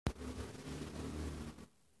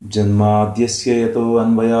जन्माद्यस्य यतो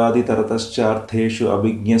अन्वयादितरतश्चार्थेषु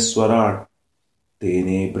अभिज्ञस्वराट्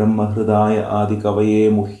तेने ब्रह्महृदाय आदिकवये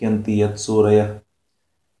मुह्यन्ति यत्सूरयः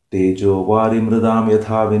तेजो वारिमृदां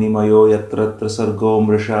यथा विनिमयो यत्र सर्गो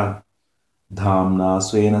मृषा धाम्ना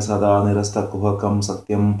स्वेन सदा निरस्तकुहकं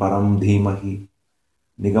सत्यं परं धीमहि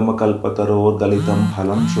निगमकल्पतरोर्गलितं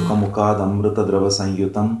फलं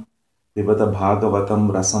शुकमुखादमृतद्रवसंयुतं पिबत भागवतं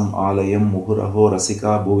रसम् आलयं मुहुरहो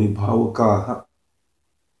रसिका भुवि भावुकाः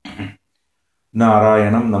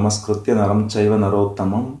नारायणं नमस्कृत्य नरं चैव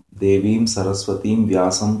नरोत्तमं देवीं सरस्वतीं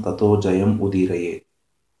व्यासं ततो जयम् उदीरयेत्.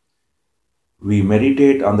 We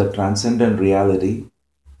meditate on the transcendent reality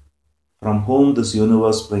from whom this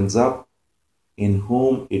universe springs up, in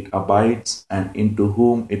whom it abides, and into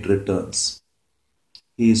whom it returns.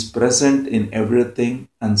 He is present in everything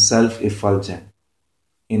and self-effulgent.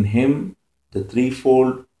 In him, the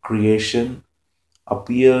threefold creation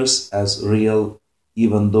appears as real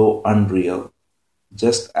even though unreal,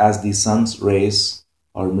 just as the sun's rays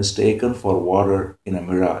are mistaken for water in a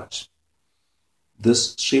mirage.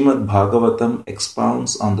 This Srimad Bhagavatam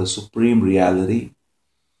expounds on the supreme reality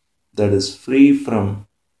that is free from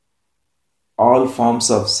all forms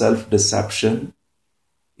of self-deception,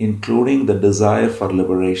 including the desire for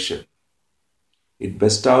liberation. It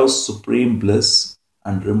bestows supreme bliss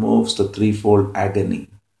and removes the threefold agony.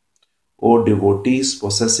 O devotees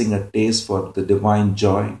possessing a taste for the divine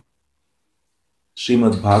joy,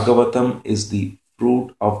 Srimad Bhagavatam is the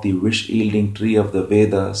fruit of the wish-yielding tree of the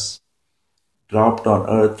Vedas, dropped on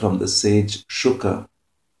earth from the sage Shuka,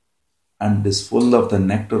 and is full of the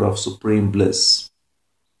nectar of supreme bliss.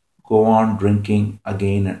 Go on drinking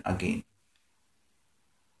again and again.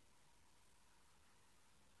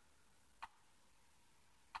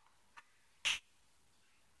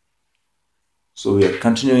 So we are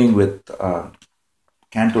continuing with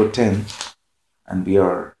Canto 10, and we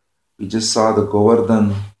just saw the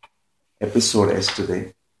Govardhan episode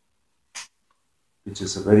yesterday, which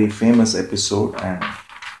is a very famous episode and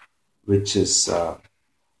which is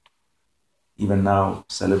even now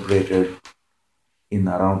celebrated in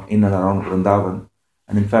and around Vrindavan.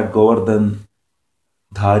 And in fact, Govardhan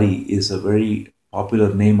Dhari is a very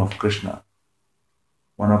popular name of Krishna.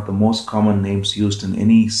 One of the most common names used in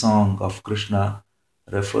any song of Krishna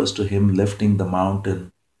refers to him lifting the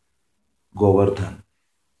mountain Govardhan.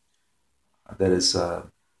 There is a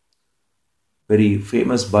very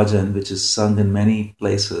famous bhajan which is sung in many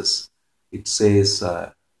places. It says,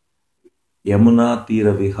 Yamuna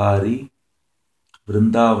Tira Vihari,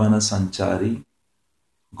 Vrindavana Sanchari,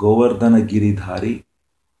 Govardhana Giridhari,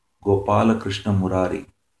 Gopala Krishna Murari.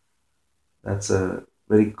 That's a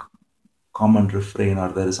very common refrain, or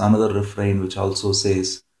there is another refrain which also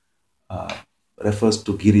says, refers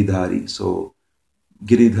to Giridhari. So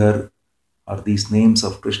Giridhar, or these names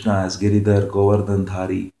of Krishna as Giridhar, Govardhan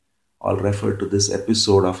Dhari, all refer to this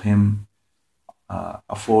episode of him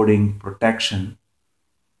affording protection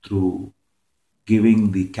through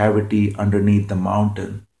giving the cavity underneath the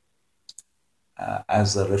mountain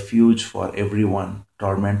as a refuge for everyone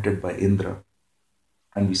tormented by Indra.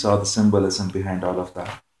 And we saw the symbolism behind all of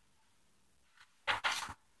that.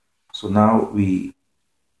 So now we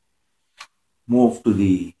move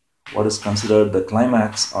to what is considered the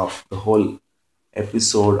climax of the whole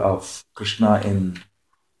episode of Krishna in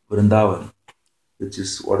Vrindavan, which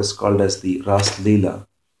is what is called as the Ras Leela.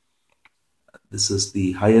 This is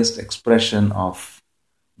the highest expression of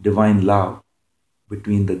divine love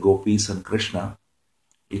between the Gopis and Krishna.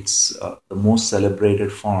 It's the most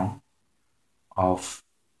celebrated form of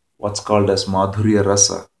what's called as Madhurya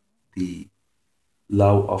Rasa, the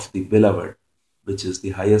love of the beloved, which is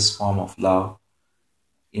the highest form of love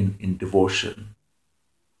in devotion.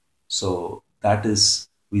 So that is,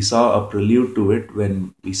 we saw a prelude to it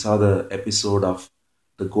when we saw the episode of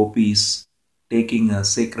the Gopis taking a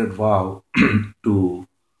sacred vow to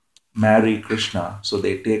marry Krishna. So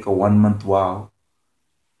they take a 1-month vow,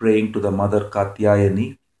 praying to the mother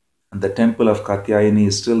Katyayani, and the temple of Katyayani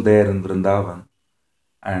is still there in Vrindavan.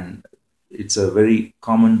 And it's a very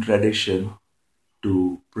common tradition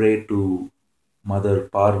to pray to Mother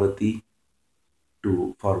Parvati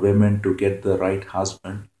for women to get the right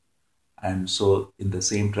husband. And so in the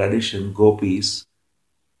same tradition, Gopis,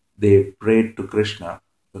 they prayed to Katyayani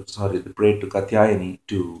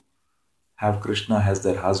to have Krishna as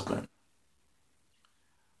their husband.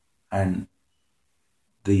 And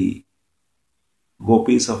the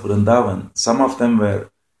Gopis of Vrindavan, some of them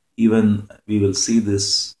were, even we will see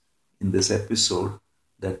this in this episode,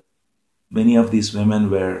 that many of these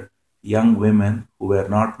women were young women who were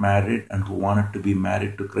not married and who wanted to be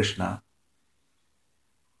married to Krishna.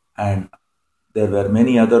 And there were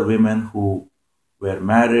many other women who were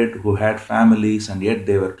married, who had families, and yet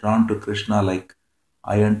they were drawn to Krishna like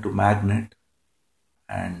iron to magnet.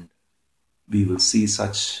 And we will see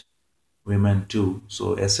such women too.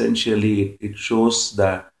 So essentially, it shows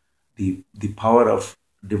that the power of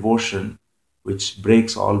devotion, which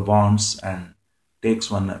breaks all bonds and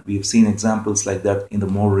takes one. We've seen examples like that in the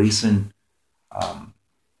more recent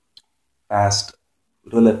past,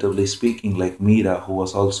 relatively speaking, like Meera, who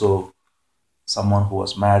was also someone who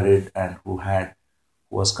was married and who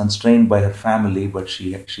was constrained by her family, but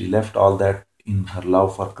she left all that in her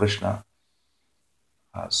love for Krishna.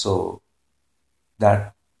 So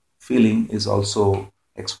that feeling is also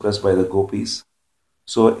expressed by the gopis.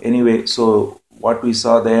 So anyway, so what we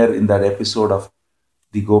saw there in that episode of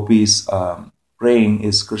the gopis praying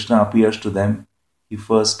is Krishna appears to them. He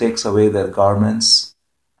first takes away their garments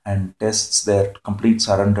and tests their complete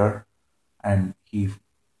surrender, and he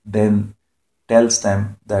then tells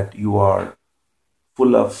them that you are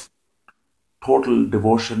full of total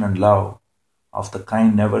devotion and love of the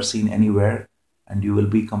kind never seen anywhere, and you will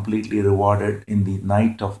be completely rewarded in the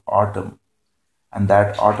night of autumn. And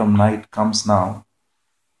that autumn night comes now.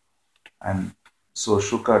 And so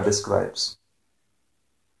Shuka describes,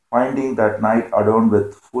 finding that night adorned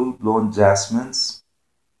with full-blown jasmines,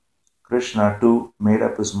 Krishna too made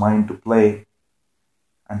up his mind to play,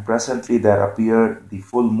 and presently there appeared the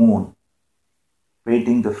full moon,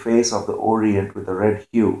 painting the face of the Orient with a red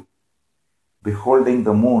hue. Beholding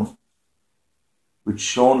the moon, which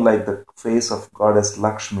shone like the face of goddess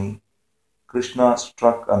Lakshmi, Krishna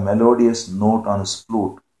struck a melodious note on his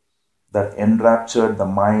flute that enraptured the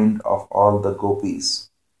mind of all the gopis.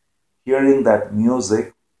 Hearing that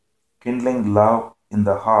music, kindling love in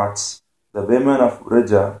the hearts, the women of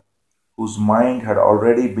Vrija, whose mind had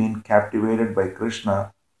already been captivated by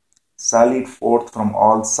Krishna, sallied forth from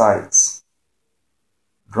all sides,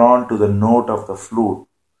 drawn to the note of the flute,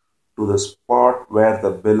 to the spot where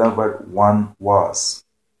the beloved one was,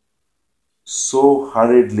 so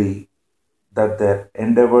hurriedly that their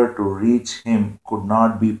endeavor to reach him could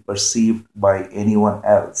not be perceived by anyone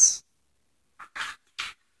else.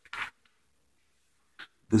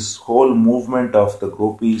 This whole movement of the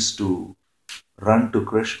gopis to run to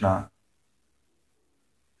Krishna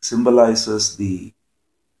symbolizes the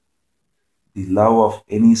love of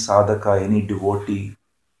any sadhaka, any devotee,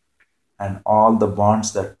 and all the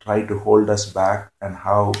bonds that try to hold us back, and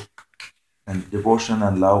how when devotion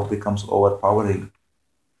and love becomes overpowering,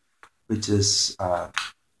 which is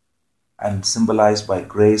and symbolized by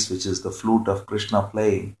grace, which is the flute of Krishna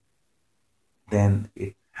playing, then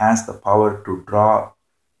it has the power to draw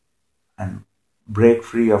and break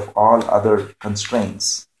free of all other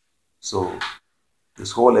constraints. So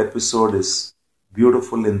this whole episode is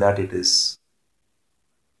beautiful in that it is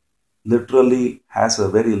literally has a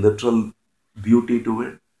very literal beauty to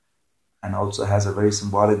it, and also has a very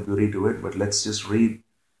symbolic beauty to it. But let's just read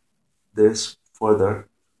this further,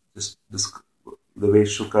 just the way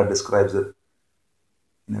Shuka describes it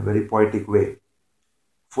in a very poetic way.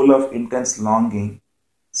 Full of intense longing,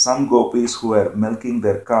 some gopis who were milking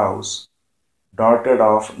their cows darted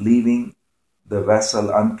off, leaving the vessel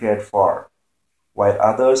uncared for, while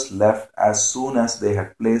others left as soon as they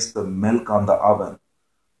had placed the milk on the oven,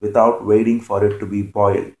 without waiting for it to be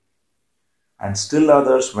boiled. And still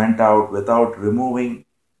others went out without removing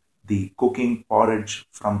the cooking porridge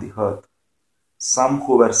from the hearth. Some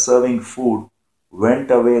who were serving food went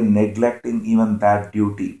away, neglecting even that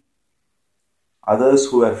duty. Others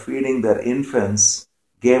who were feeding their infants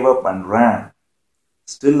gave up and ran.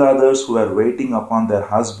 Still others who were waiting upon their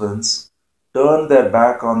husbands turned their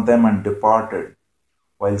back on them and departed,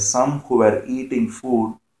 while some who were eating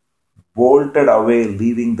food bolted away,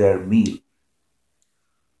 leaving their meal.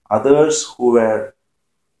 Others who were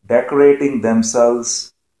decorating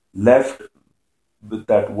themselves left with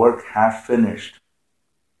that work half finished.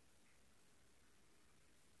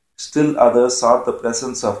 Still others sought the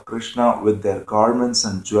presence of Krishna with their garments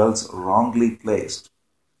and jewels wrongly placed.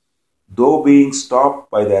 Though being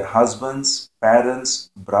stopped by their husbands,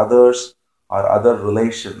 parents, brothers, or other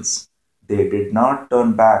relations, they did not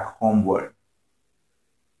turn back homeward.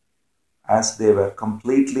 As they were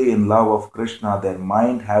completely in love of Krishna, their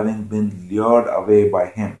mind having been lured away by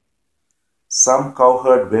him. Some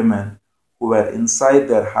cowherd women who were inside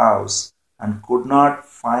their house and could not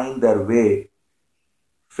find their way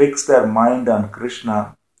fixed their mind on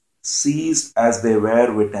Krishna, seized as they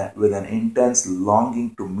were with an intense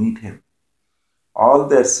longing to meet him. All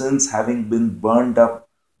their sins having been burned up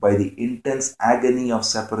by the intense agony of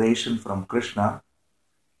separation from Krishna,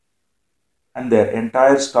 and their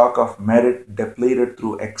entire stock of merit depleted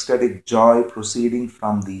through ecstatic joy proceeding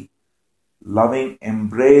from the loving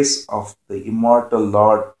embrace of the immortal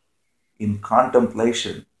Lord in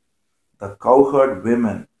contemplation, the cowherd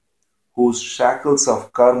women, whose shackles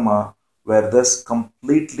of karma were thus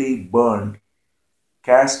completely burned,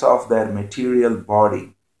 cast off their material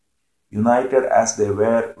body, united as they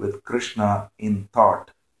were with Krishna in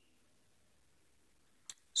thought.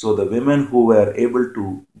 So the women who were able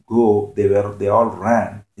to go, they all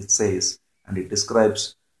ran, it says, and it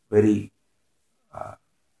describes very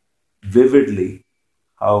vividly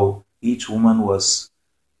how each woman was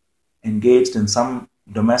engaged in some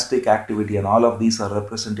domestic activity, and all of these are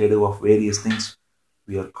representative of various things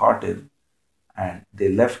we are caught in, and they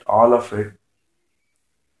left all of it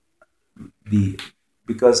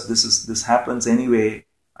because this happens anyway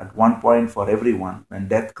at one point for everyone. When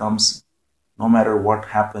death comes, no matter what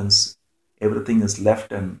happens, everything is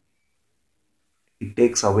left and it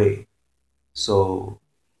takes away. So,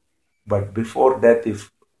 but before death,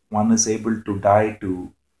 if one is able to die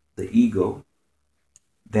to the ego,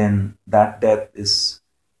 then that death is,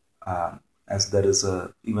 as there is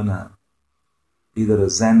either a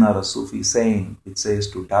Zen or a Sufi saying, it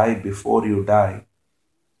says to die before you die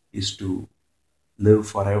is to live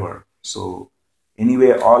forever. So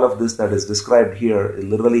anyway, all of this that is described here, it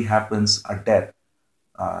literally happens at death.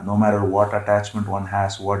 No matter what attachment one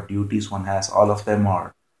has, what duties one has, all of them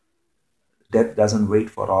are. Death doesn't wait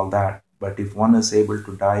for all that. But if one is able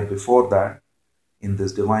to die before that, in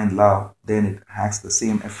this divine love, then it has the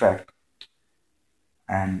same effect.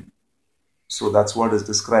 And so that's what is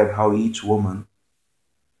described, how each woman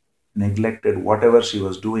neglected whatever she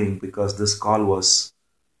was doing because this call was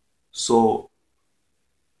so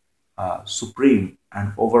supreme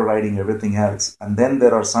and overriding everything else. And then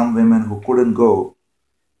there are some women who couldn't go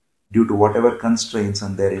due to whatever constraints,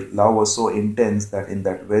 and their love was so intense that in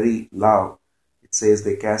that very love, it says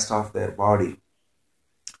they cast off their body.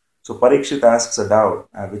 So Parikshit asks a doubt,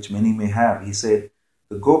 which many may have. He said,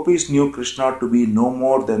 the Gopis knew Krishna to be no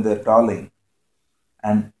more than their darling,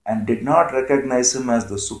 and did not recognize him as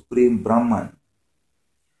the supreme Brahman.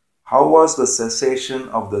 How was the cessation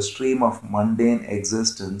of the stream of mundane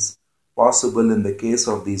existence possible in the case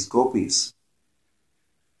of these Gopis?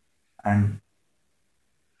 And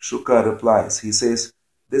Shuka replies, he says,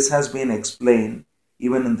 this has been explained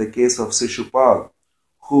even in the case of Shishupal,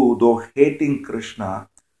 who, though hating Krishna,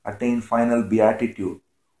 attained final beatitude.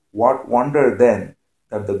 What wonder then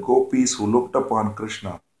that the Gopis who looked upon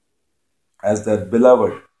Krishna as their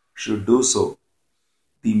beloved should do so?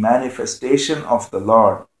 The manifestation of the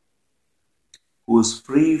Lord, who is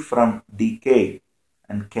free from decay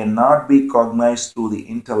and cannot be cognized through the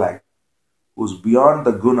intellect, who is beyond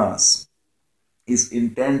the gunas, is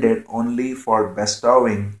intended only for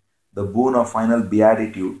bestowing the boon of final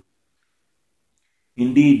beatitude.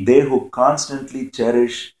 Indeed, they who constantly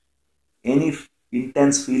cherish any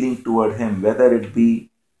intense feeling toward him, whether it be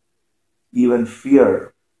even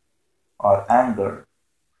fear or anger,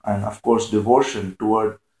 and of course devotion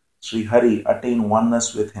toward Sri Hari, attain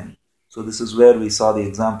oneness with him. So this is where we saw the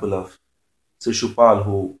example of Shishupal,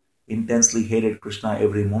 who intensely hated Krishna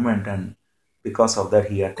every moment, and because of that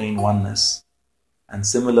he attained oneness. And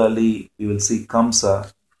similarly, we will see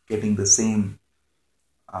Kamsa getting the same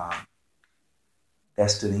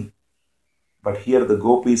destiny. But here the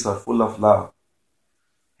Gopis are full of love.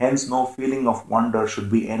 Hence no feeling of wonder should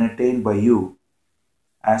be entertained by you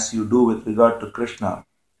as you do with regard to Krishna,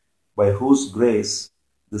 by whose grace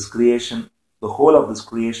this creation, the whole of this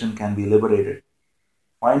creation can be liberated.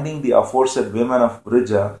 Finding the aforesaid women of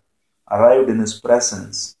Brija arrived in his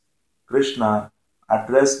presence, Krishna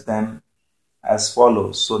addressed them as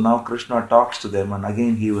follows. So now Krishna talks to them, and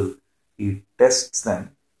again he tests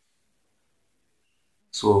them.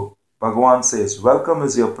 So Bhagavan says, welcome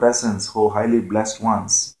is your presence, O highly blessed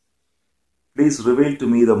ones. Please reveal to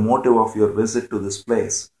me the motive of your visit to this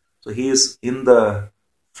place. So he is in the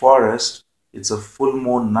forest, it's a full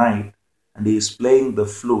moon night, and he is playing the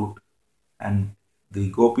flute, and the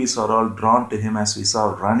Gopis are all drawn to him, as we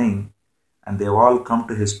saw, running, and they have all come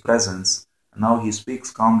to his presence. And now he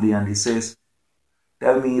speaks calmly and he says,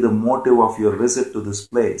 tell me the motive of your visit to this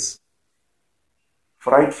place.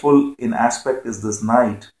 Frightful in aspect is this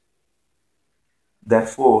night.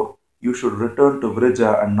 Therefore, you should return to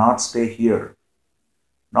Vrija and not stay here.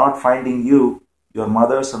 Not finding you, your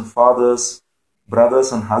mothers and fathers,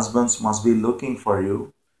 brothers and husbands must be looking for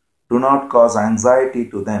you. Do not cause anxiety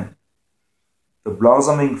to them. The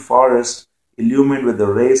blossoming forest, illumined with the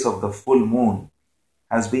rays of the full moon,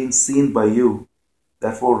 has been seen by you.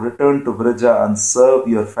 Therefore, return to Vrija and serve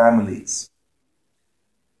your families.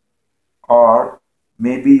 Or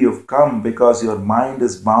maybe you've come because your mind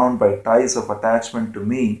is bound by ties of attachment to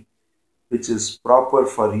me, which is proper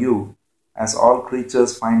for you, as all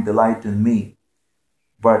creatures find delight in me.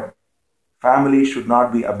 But family should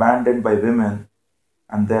not be abandoned by women,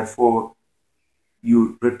 and therefore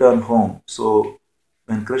you return home. So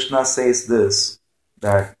when Krishna says this,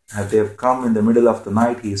 that they have come in the middle of the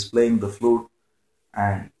night, he is playing the flute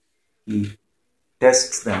and he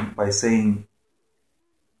tests them by saying,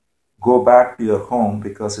 go back to your home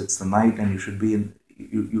because it's the night and you should be in,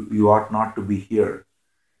 you ought not to be here.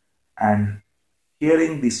 And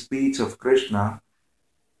hearing the speech of Krishna,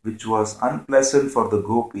 which was unpleasant for the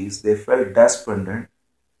gopis, they felt despondent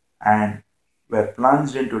and were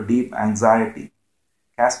plunged into deep anxiety.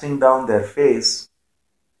 Casting down their face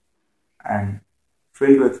and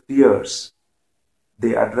filled with tears,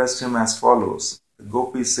 they addressed him as follows. The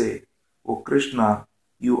gopis say, O Krishna,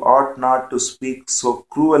 you ought not to speak so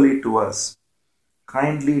cruelly to us.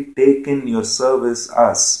 Kindly take in your service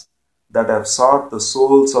us that have sought the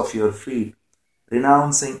soles of your feet,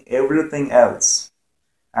 renouncing everything else,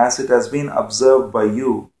 as it has been observed by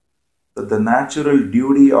you that the natural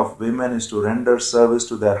duty of women is to render service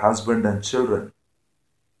to their husband and children.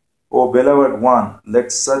 O beloved one,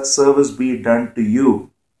 let such service be done to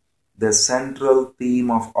you, the central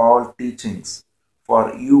theme of all teachings,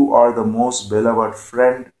 for you are the most beloved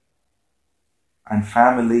friend and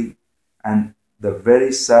family and the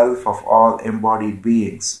very self of all embodied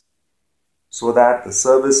beings, so that the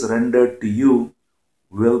service rendered to you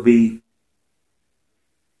will be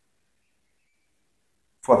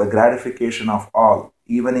for the gratification of all,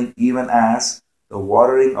 even as the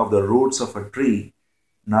watering of the roots of a tree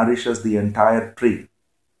nourishes the entire tree.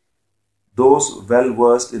 Those well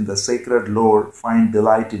versed in the sacred lore find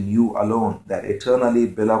delight in you alone, their eternally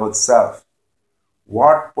beloved self.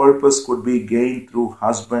 What purpose could be gained through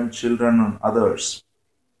husband, children, and others,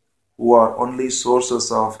 who are only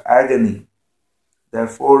sources of agony?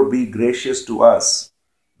 Therefore, be gracious to us.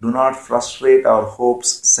 Do not frustrate our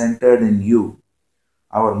hopes centered in you.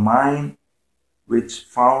 Our mind, which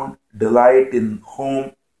found delight in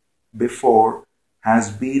home before,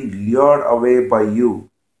 has been lured away by you,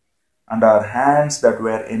 and our hands that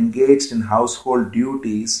were engaged in household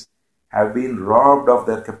duties have been robbed of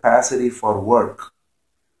their capacity for work.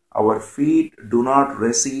 Our feet do not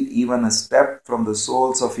recede even a step from the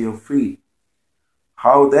soles of your feet.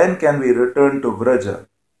 How then can we return to Vraja,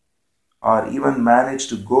 or even manage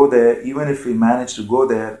to go there? Even if we manage to go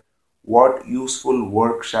there, what useful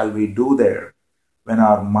work shall we do there, when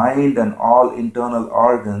our mind and all internal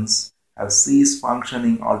organs have ceased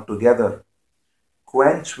functioning altogether?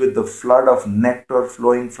 Quench with the flood of nectar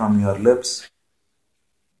flowing from your lips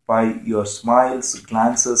by your smiles,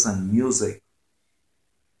 glances, and music.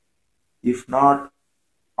 If not,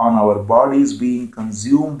 on our bodies being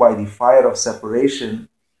consumed by the fire of separation,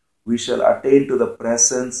 we shall attain to the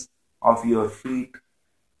presence of your feet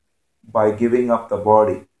by giving up the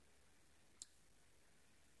body.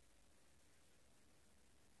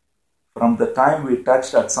 From the time we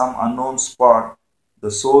touched at some unknown spot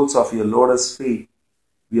the soles of your lotus feet,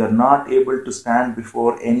 we are not able to stand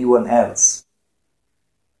before anyone else.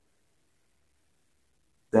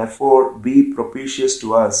 Therefore, be propitious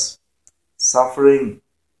to us, suffering,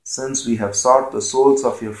 since we have sought the soles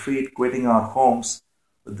of your feet, quitting our homes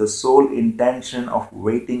with the sole intention of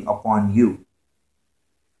waiting upon you.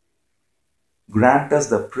 Grant us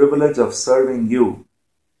the privilege of serving you,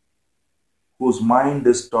 whose mind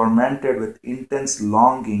is tormented with intense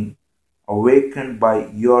longing, awakened by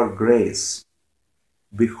your grace.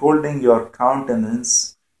 Beholding your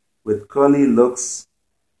countenance with curly looks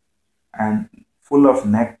and full of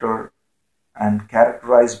nectar and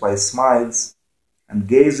characterized by smiles, and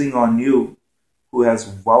gazing on you who has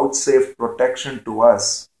vouchsafed protection to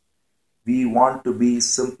us, we want to be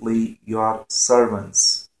simply your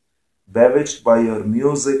servants, bewitched by your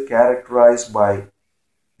music, characterized by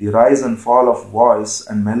the rise and fall of voice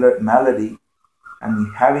and melody,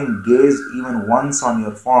 and having gazed even once on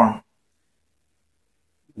your form.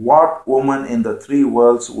 What woman in the three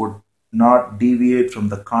worlds would not deviate from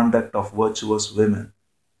the conduct of virtuous women?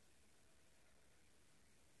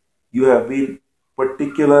 You have been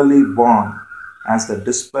particularly born as the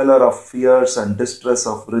dispeller of fears and distress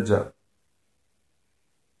of Vrija.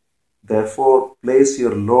 Therefore, place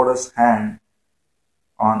your lotus hand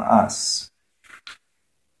on us.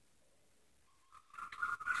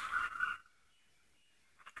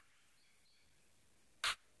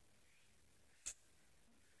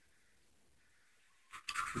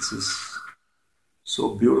 This is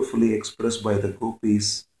so beautifully expressed by the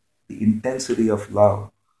gopis, the intensity of love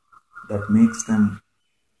that makes them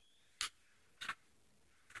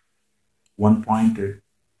one-pointed.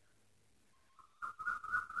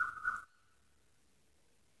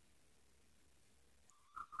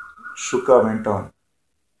 Shuka went on.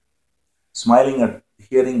 Smiling at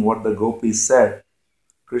hearing what the gopis said,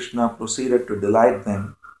 Krishna proceeded to delight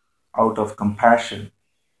them out of compassion.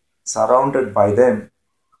 Surrounded by them,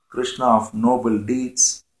 Krishna of noble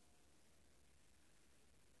deeds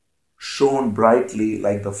shone brightly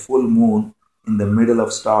like the full moon in the middle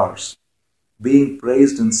of stars. Being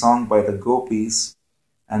praised in song by the gopis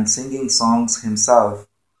and singing songs himself,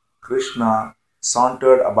 Krishna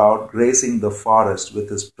sauntered about gracing the forest with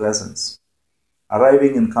his presence.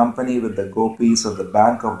 Arriving in company with the gopis at the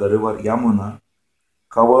bank of the river Yamuna,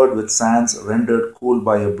 covered with sands rendered cool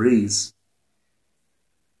by a breeze,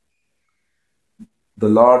 the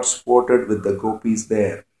Lord sported with the gopis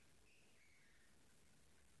there.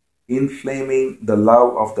 Inflaming the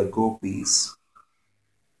love of the gopis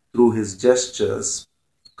through his gestures,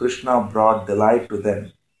 Krishna brought delight to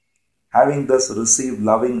them. Having thus received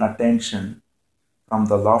loving attention from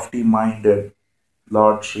the lofty-minded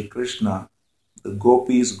Lord Sri Krishna, the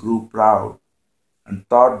gopis grew proud and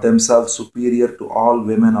thought themselves superior to all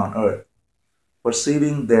women on earth.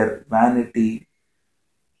 Perceiving their vanity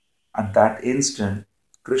at that instant,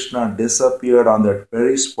 Krishna disappeared on that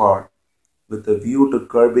very spot with a view to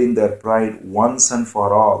curbing their pride once and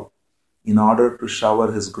for all in order to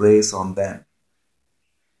shower his grace on them.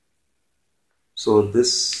 So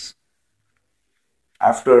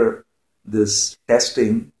after this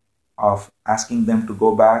testing of asking them to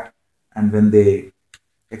go back, and when they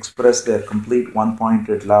express their complete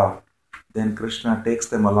one-pointed love, then Krishna takes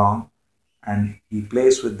them along and he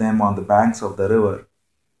plays with them on the banks of the river.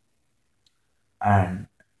 And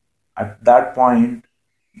at that point,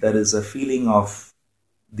 there is a feeling of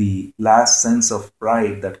the last sense of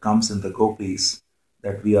pride that comes in the gopis,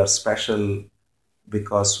 that we are special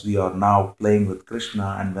because we are now playing with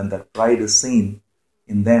Krishna. And when that pride is seen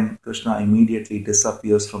in them, Krishna immediately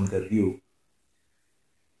disappears from their view.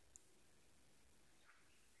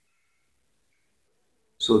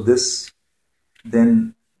 So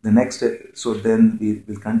then we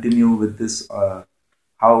will continue with this,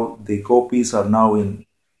 how the gopis are now in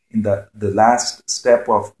the last step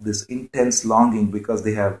of this intense longing, because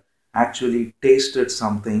they have actually tasted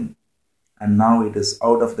something and now it is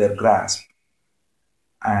out of their grasp,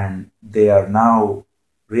 and they are now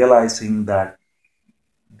realizing that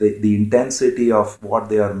the intensity of what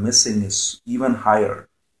they are missing is even higher.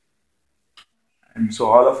 And so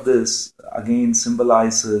all of this again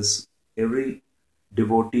symbolizes every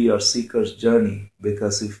devotee or seeker's journey,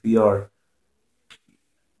 because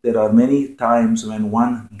there are many times when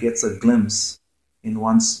one gets a glimpse in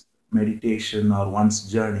one's meditation or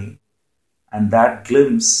one's journey, and that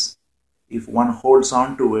glimpse, if one holds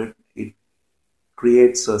on to it, it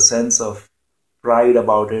creates a sense of pride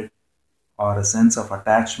about it or a sense of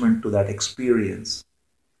attachment to that experience.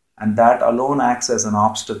 And that alone acts as an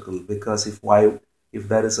obstacle, because if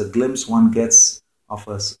there is a glimpse one gets of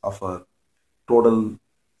a total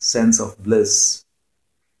sense of bliss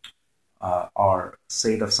or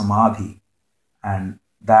state of samadhi, and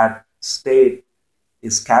that state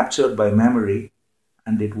is captured by memory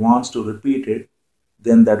and it wants to repeat it,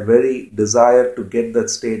 then that very desire to get that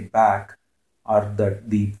state back, or that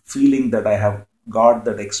the feeling that I have got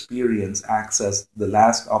that experience, acts as the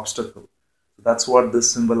last obstacle. That's what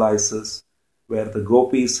this symbolizes, where the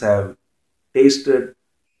gopis have tasted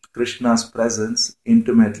Krishna's presence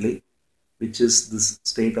intimately, which is this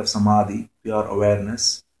state of samadhi, pure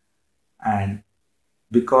awareness. And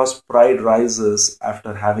because pride rises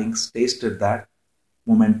after having tasted that,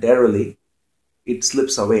 momentarily it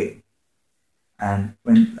slips away. And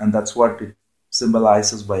that's what it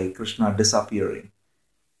symbolizes by Krishna disappearing.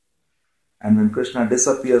 And when Krishna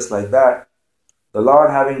disappears like that, the Lord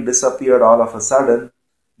having disappeared all of a sudden,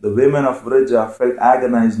 the women of Vrija felt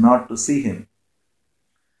agonized not to see him.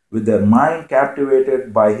 With their mind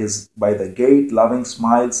captivated by the gate, loving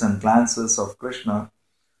smiles and glances of Krishna,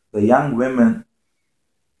 the young women,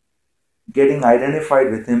 getting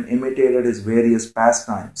identified with him, imitated his various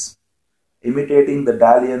pastimes. Imitating the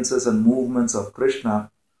dalliances and movements of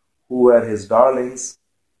Krishna, who were his darlings,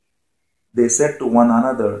 they said to one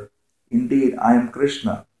another, "Indeed, I am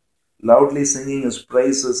Krishna." Loudly singing his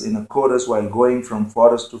praises in a chorus while going from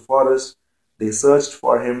forest to forest, they searched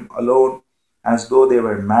for him alone as though they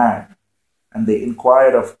were mad, and they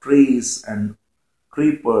inquired of trees and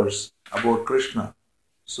creepers about Krishna.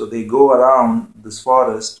 So they go around this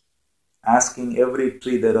forest asking every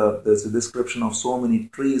tree. There's a description of so many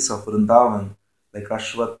trees of Vrindavan, like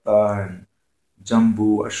Ashwatha and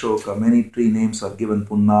Jambu, Ashoka. Many tree names are given,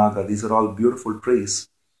 Punnaga. These are all beautiful trees.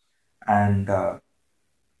 And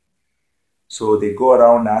so they go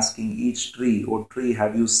around asking each tree, "Oh tree,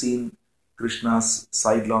 have you seen Krishna's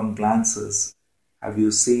sidelong glances? Have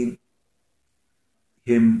you seen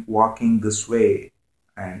him walking this way?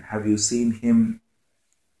 And have you seen him,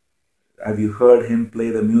 have you heard him play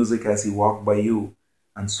the music as he walked by you?"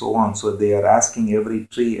 And so on. So they are asking every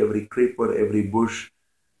tree, every creeper, every bush,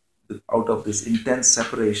 out of this intense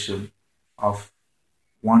separation of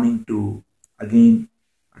wanting to again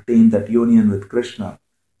attain that union with Krishna.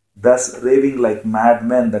 Thus, raving like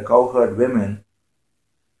madmen, the cowherd women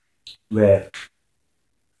were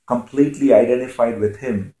completely identified with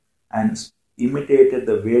him and imitated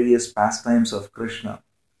the various pastimes of Krishna.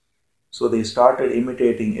 So they started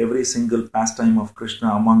imitating every single pastime of Krishna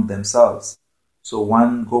among themselves. So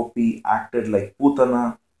one gopi acted like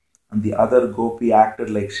Putana, and the other gopi acted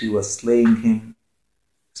like she was slaying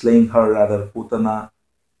her rather, Putana,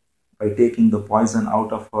 by taking the poison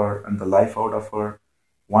out of her and the life out of her.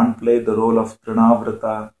 One played the role of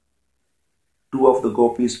Trinavrata. Two of the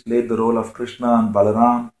gopis played the role of Krishna and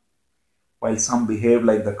Balaram, while some behaved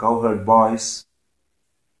like the cowherd boys,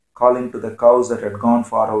 calling to the cows that had gone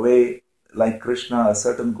far away. Like Krishna, a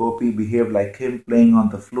certain gopi behaved like him, playing on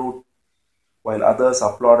the flute, while others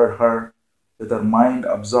applauded her. With her mind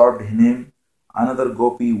absorbed in him, another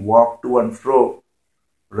gopi walked to and fro,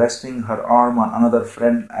 resting her arm on another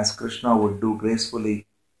friend as Krishna would do gracefully,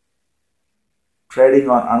 treading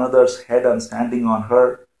on another's head and standing on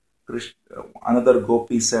her. Another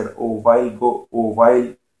gopi said, "O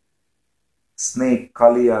vile snake,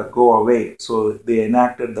 Kaliya, go away." So they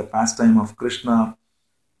enacted the pastime of Krishna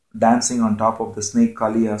dancing on top of the snake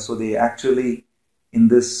Kaliya. So they actually, in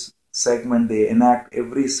this segment, they enact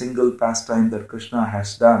every single pastime that Krishna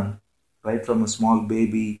has done, right from a small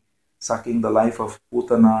baby sucking the life of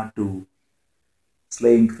Putana, to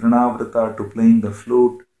slaying Trinavrata, to playing the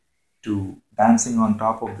flute, to dancing on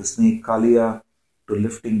top of the snake Kaliya, to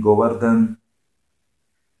lifting Govardhan.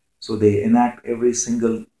 So they enact every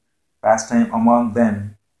single pastime among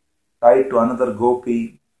them, tied to another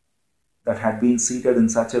gopi that had been seated in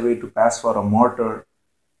such a way to pass for a mortar.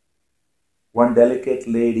 One delicate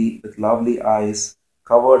lady with lovely eyes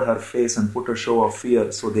covered her face and put a show of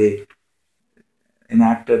fear. So they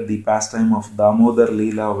enacted the pastime of Damodar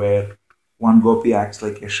Leela, where one gopi acts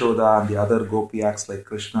like Yashoda and the other gopi acts like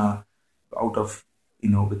Krishna, out of,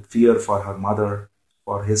 with fear for her mother,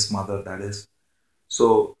 for his mother, that is.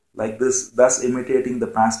 So, like this, thus imitating the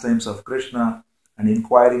pastimes of Krishna and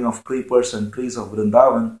inquiring of creepers and trees of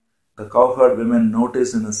Vrindavan, the cowherd women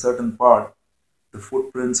noticed in a certain part the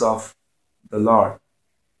footprints of the Lord.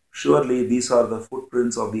 Surely these are the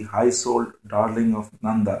footprints of the high-souled darling of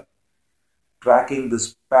Nanda. Tracking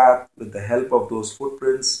this path with the help of those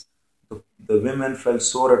footprints, the women felt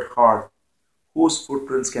sore at heart. Whose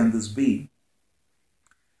footprints can this be?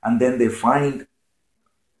 And then they find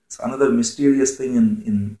another mysterious thing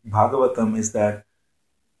in Bhagavatam is that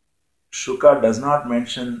Shuka does not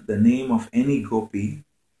mention the name of any gopi,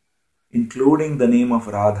 including the name of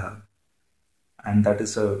Radha. And that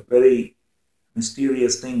is a very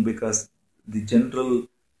mysterious thing, because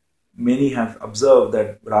many have observed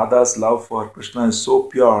that Radha's love for Krishna is so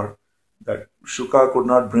pure that Shuka could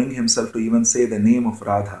not bring himself to even say the name of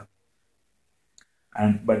Radha.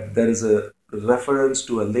 But there is a reference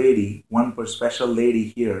to a lady, one special lady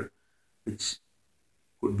here, which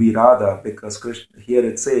could be Radha, because here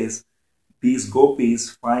it says, these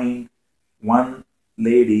gopis find one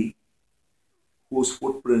lady whose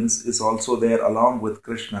footprints is also there along with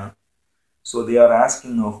Krishna. So they are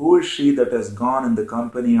asking, who is she that has gone in the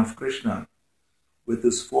company of Krishna, with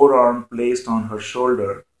his forearm placed on her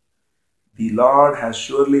shoulder? The Lord has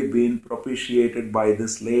surely been propitiated by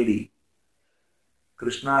this lady.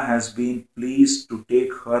 Krishna has been pleased to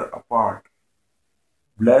take her apart.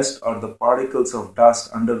 Blessed are the particles of dust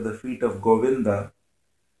under the feet of Govinda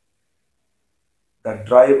that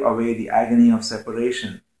drive away the agony of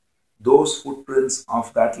separation. Those footprints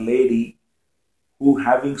of that lady who,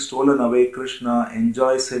 having stolen away Krishna,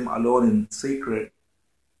 enjoys him alone in secret,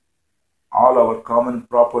 all our common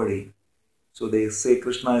property. So they say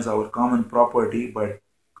Krishna is our common property, but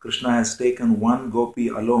Krishna has taken one gopi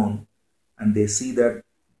alone, and they see that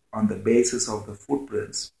on the basis of the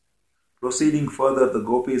footprints. Proceeding further, the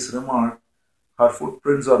gopis remark, her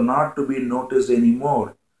footprints are not to be noticed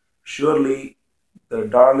anymore. Surely the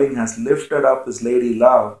darling has lifted up his lady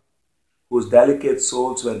love, whose delicate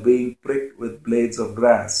souls were being pricked with blades of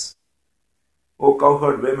grass. O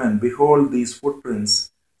cowherd women, behold these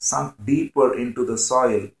footprints sunk deeper into the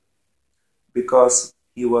soil, because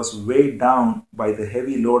he was weighed down by the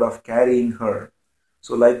heavy load of carrying her.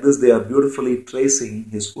 So like this, they are beautifully tracing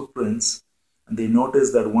his footprints, and they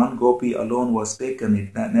notice that one gopi alone was taken.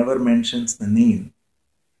 It never mentions the name,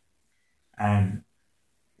 and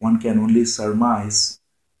one can only surmise.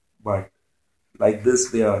 But like this,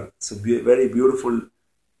 they are. It's a very beautiful,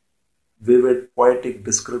 vivid, poetic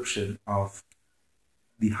description of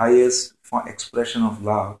the highest expression of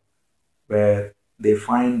love, where they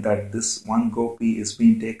find that this one gopi is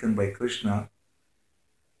being taken by Krishna,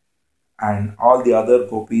 and all the other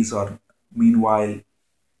gopis are, meanwhile,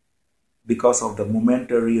 because of the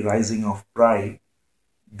momentary rising of pride,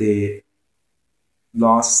 they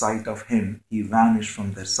lost sight of him. He vanished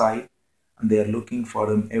from their sight, and they are looking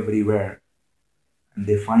for him everywhere. And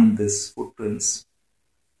they find this footprints.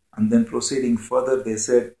 And then proceeding further, they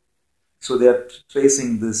said, so they are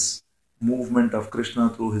tracing this movement of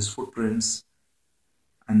Krishna through his footprints,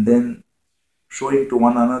 and then showing to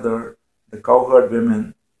one another, the cowherd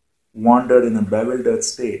women wandered in a bewildered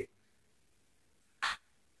state.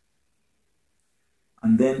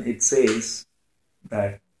 And then it says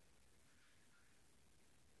that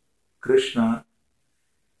Krishna,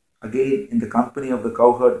 again in the company of the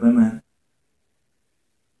cowherd women,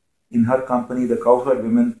 in her company the cowherd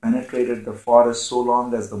women penetrated the forest so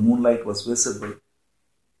long as the moonlight was visible.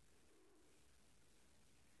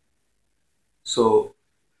 So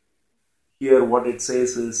here what it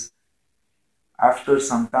says is, after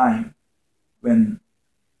some time, when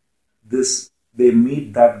they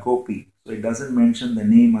meet that gopi, so it doesn't mention the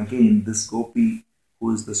name again, this gopi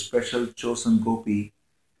who is the special chosen gopi,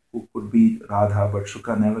 who could be Radha, but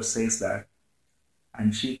Shuka never says that.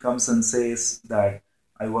 And she comes and says that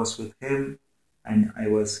I was with him, and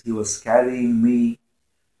he was carrying me,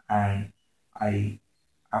 and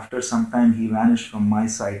after some time he vanished from my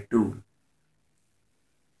side too.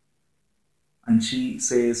 And she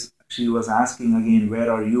says, she was asking again, where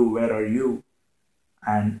are you, where are you?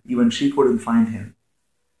 And even she couldn't find him.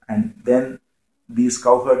 And then these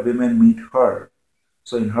cowherd women meet her.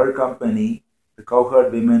 So in her company, the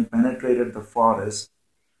cowherd women penetrated the forest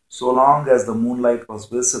so long as the moonlight was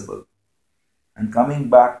visible. And coming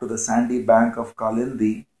back to the sandy bank of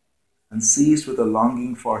Kalindi, and seized with a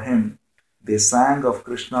longing for him, they sang of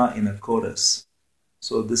Krishna in a chorus.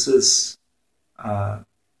 So this is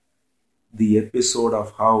the episode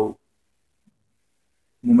of how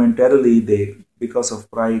momentarily because of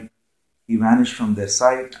pride, he vanished from their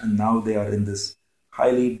sight, and now they are in this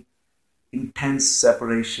highly intense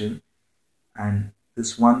separation. And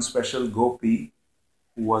this one special gopi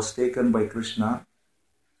who was taken by Krishna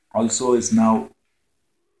also is now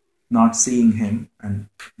not seeing him, and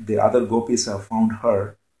the other gopis have found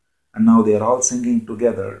her, and now they are all singing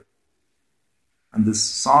together. And this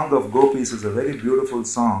song of gopis is a very beautiful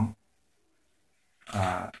song.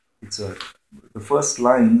 The first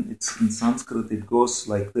line, it's in Sanskrit, it goes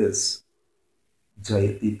like this: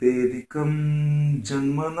 Jayati pedikam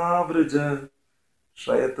janmana vraja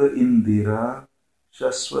Shrayata Indira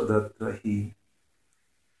Shaswadatrahi.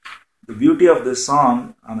 The beauty of this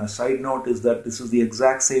song, on a side note, is that this is the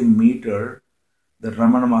exact same meter that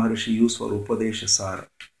Ramana Maharshi used for Upadesha Sara.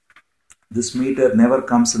 This meter never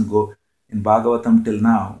comes in Bhagavatam till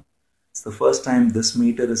now. It's the first time this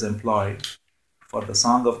meter is employed for the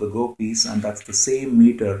song of the gopis, and that's the same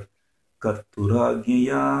meter.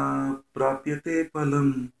 Karturagya prapyate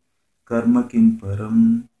palam karma kim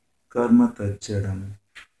param karma tajjadam.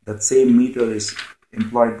 That same meter is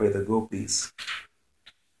employed by the gopis.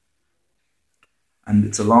 And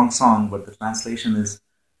it's a long song, but the translation is,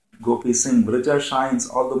 gopis sing, Brija shines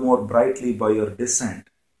all the more brightly by your descent.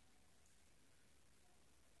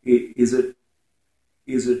 Is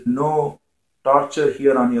it no torture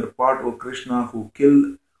here on your part, O Krishna, who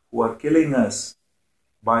are killing us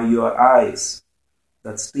by your eyes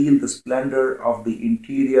that steal the splendor of the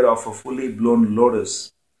interior of a fully blown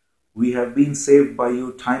lotus? We have been saved by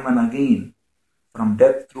you time and again, from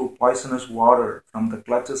death through poisonous water, from the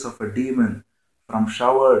clutches of a demon, from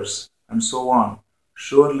showers, and so on.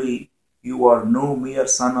 Surely you are no mere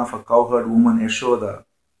son of a cowherd woman Yashoda,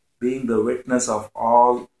 being the witness of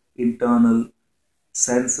all internal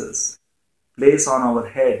senses. Place on our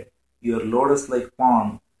head your lotus-like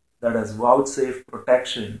palm that has vouchsafed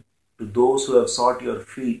protection to those who have sought your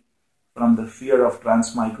feet from the fear of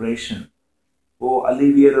transmigration. O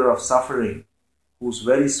alleviator of suffering, whose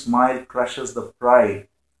very smile crushes the pride,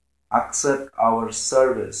 accept our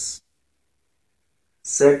service.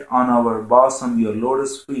 Set on our bosom your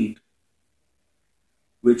lotus feet,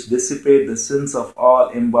 which dissipate the sins of all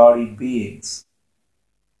embodied beings.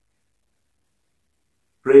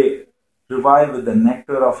 Pray, revive with the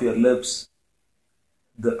nectar of your lips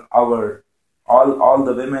all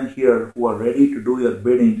the women here who are ready to do your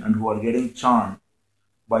bidding and who are getting charmed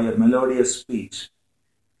by your melodious speech.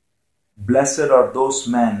 Blessed are those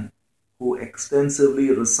men who extensively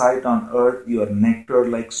recite on earth your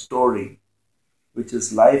nectar-like story, which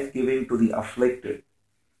is life-giving to the afflicted,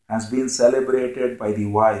 has been celebrated by the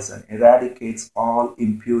wise and eradicates all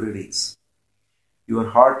impurities. Your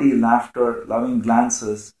hearty laughter, loving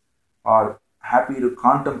glances are happy to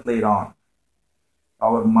contemplate on.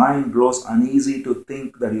 Our mind grows uneasy to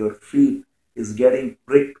think that your feet is getting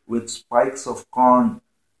pricked with spikes of corn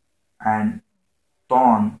and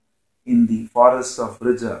thorn in the forests of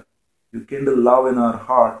Rija. You kindle love in our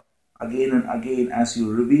heart again and again as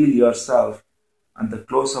you reveal yourself at the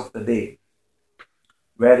close of the day,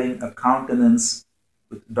 wearing a countenance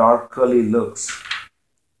with dark curly looks.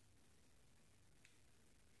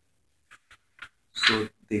 So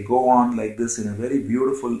they go on like this in a very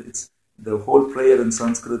beautiful, it's the whole prayer in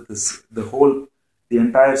Sanskrit is the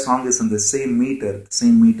entire song is in the same meter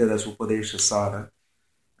as Upadesha Sara,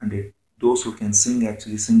 and those who can sing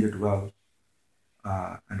actually sing it well,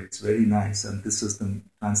 and it's very nice. And this is the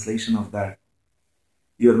translation of that.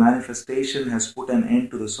 Your manifestation has put an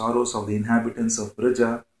end to the sorrows of the inhabitants of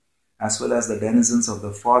Brija as well as the denizens of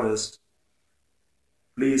the forest.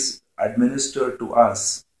 Please administer to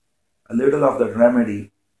us a little of that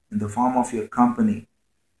remedy in the form of your company.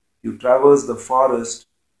 You traverse the forest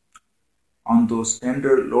on those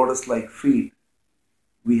tender lotus-like feet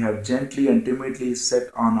we have gently and timidly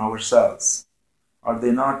set on ourselves. Are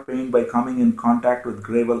they not pained by coming in contact with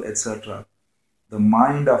gravel, etc.? The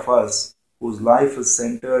mind of us, whose life is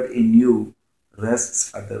centered in you,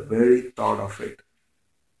 rests at the very thought of it.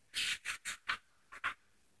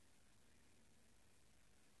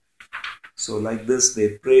 So like this,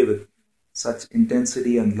 they pray with such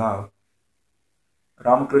intensity and love.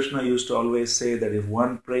 Ramakrishna used to always say that if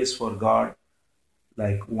one prays for God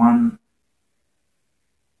like one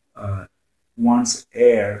wants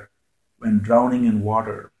air when drowning in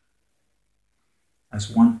water, as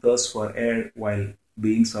one thirsts for air while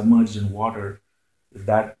being submerged in water, with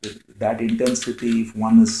that intensity, if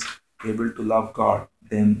one is able to love God,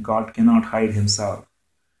 then God cannot hide himself,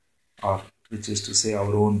 or which is to say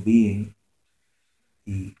our own being.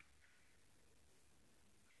 The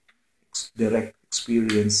direct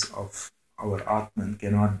experience of our Atman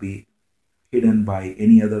cannot be hidden by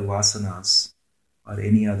any other vasanas or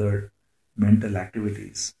any other mental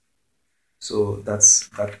activities. So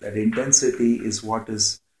that intensity is what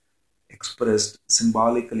is expressed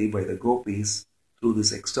symbolically by the gopis through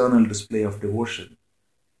this external display of devotion.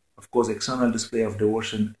 Of course, external display of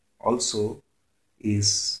devotion also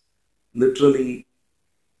is literally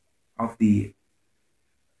of the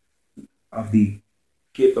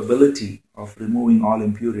capability of removing all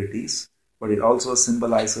impurities, but it also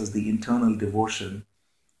symbolizes the internal devotion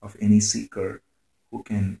of any seeker who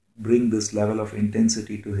can bring this level of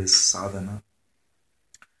intensity to his sadhana.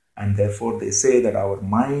 And therefore they say that our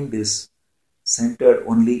mind is centered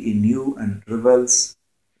only in you and revels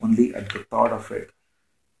only at the thought of it.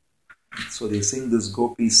 So they sing this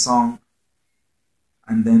Gopi song,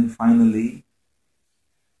 and then finally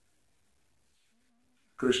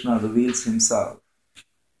Krishna reveals himself,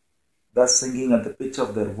 thus singing at the pitch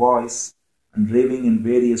of their voice and raving in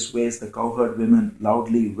various ways. The cowherd women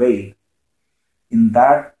loudly wailed. In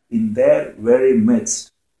their very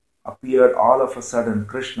midst appeared all of a sudden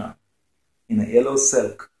Krishna in a yellow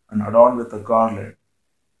silk and adorned with a garland.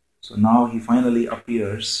 So now he finally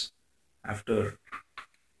appears after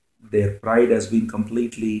their pride has been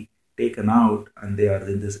completely taken out and they are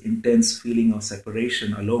in this intense feeling of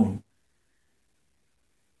separation alone.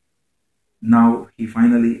 Now he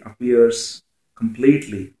finally appears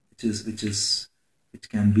completely, which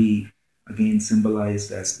can be again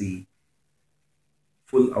symbolized as the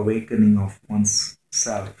full awakening of one's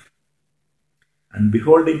self. And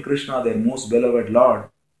beholding Krishna, their most beloved Lord,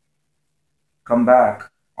 come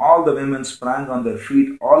back, all the women sprang on their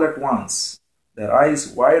feet all at once, their eyes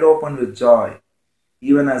wide open with joy,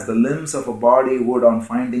 even as the limbs of a body would on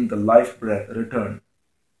finding the life breath return.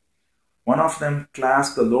 One of them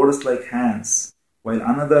clasped the lotus-like hands, while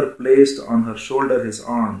another placed on her shoulder his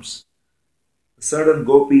arms. A certain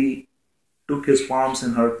gopi took his palms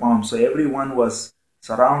in her palms, so everyone was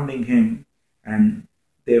surrounding him, and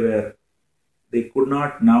they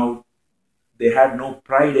had no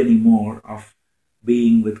pride anymore of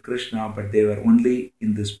being with Krishna, but they were only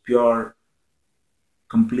in this pure,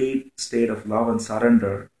 complete state of love and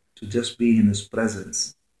surrender to just be in his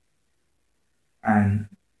presence. And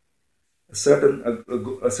a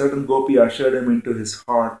certain gopi ushered him into his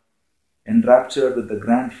heart, enraptured with the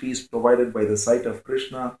grand feast provided by the sight of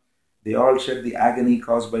Krishna. They all shed the agony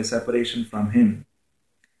caused by separation from him.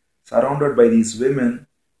 Surrounded by these women,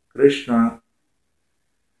 Krishna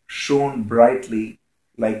shone brightly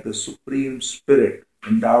like the Supreme Spirit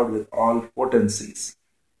endowed with all potencies.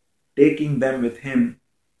 Taking them with him,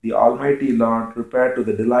 the Almighty Lord repaired to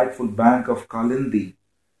the delightful bank of Kalindi,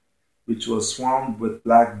 which was swarmed with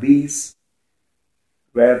black bees,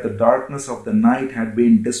 where the darkness of the night had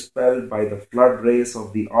been dispelled by the flood rays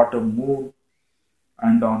of the autumn moon,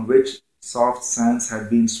 and on which soft sands had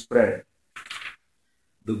been spread.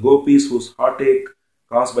 The Gopis, whose heartache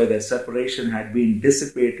caused by their separation had been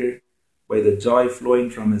dissipated by the joy flowing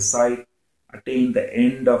from his sight, attained the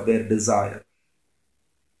end of their desire.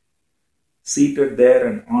 Seated there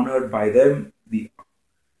and honored by them, the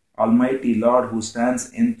Almighty Lord, who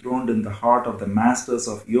stands enthroned in the heart of the masters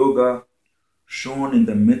of yoga, shone in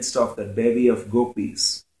the midst of the bevy of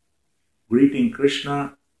Gopis. Greeting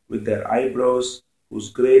Krishna with their eyebrows, whose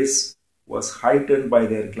grace was heightened by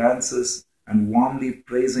their glances, and warmly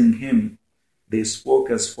praising him, they spoke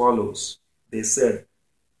as follows. They said,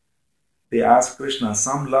 they asked Krishna,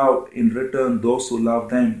 some love in return those who love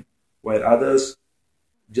them, while others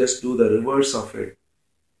just do the reverse of it.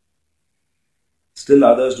 Still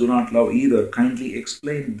others do not love either. Kindly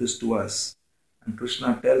explain this to us. And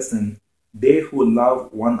Krishna tells them, they who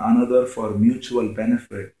love one another for mutual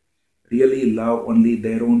benefit really love only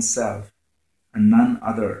their own self and none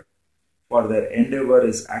other, for their endeavor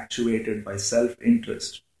is actuated by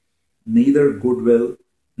self-interest. Neither goodwill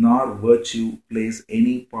nor virtue plays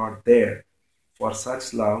any part there, for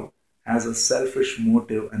such love has a selfish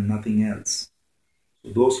motive and nothing else.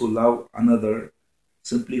 So those who love another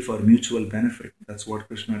simply for mutual benefit, that's what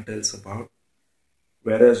Krishna tells about.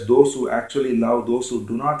 Whereas those who actually love those who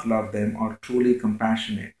do not love them are truly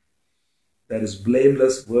compassionate. There is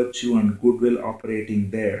blameless virtue and goodwill operating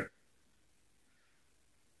there.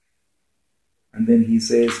 And then he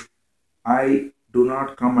says, I do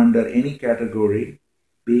not come under any category,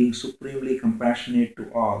 being supremely compassionate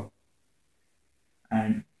to all.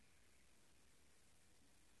 And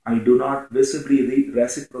I do not visibly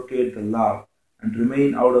reciprocate the love and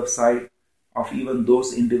remain out of sight of even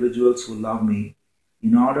those individuals who love me,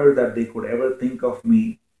 in order that they could ever think of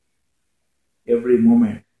me every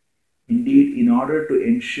moment. Indeed, in order to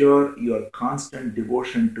ensure your constant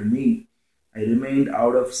devotion to me, I remained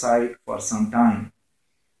out of sight for some time,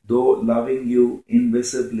 though loving you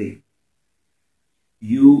invisibly.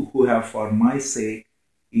 You who have for my sake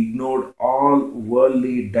ignored all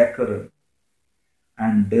worldly decorum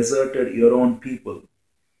and deserted your own people.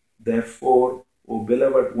 Therefore, O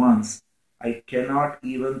beloved ones, I cannot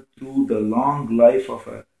even through the long life of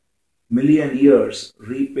 1,000,000 years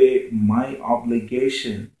repay my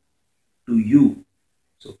obligation to you.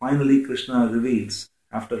 So finally Krishna reveals,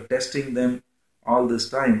 after testing them all this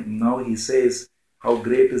time, now he says how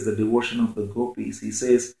great is the devotion of the Gopis. He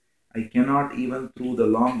says, I cannot even through the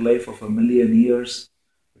long life of 1,000,000 years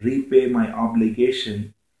repay my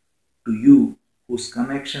obligation to you, whose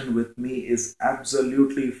connection with me is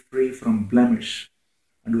absolutely free from blemish,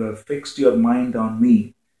 and who have fixed your mind on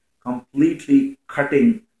me, completely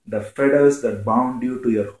cutting the fetters that bound you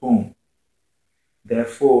to your home.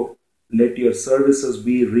 Therefore, let your services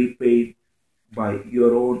be repaid by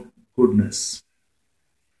your own goodness.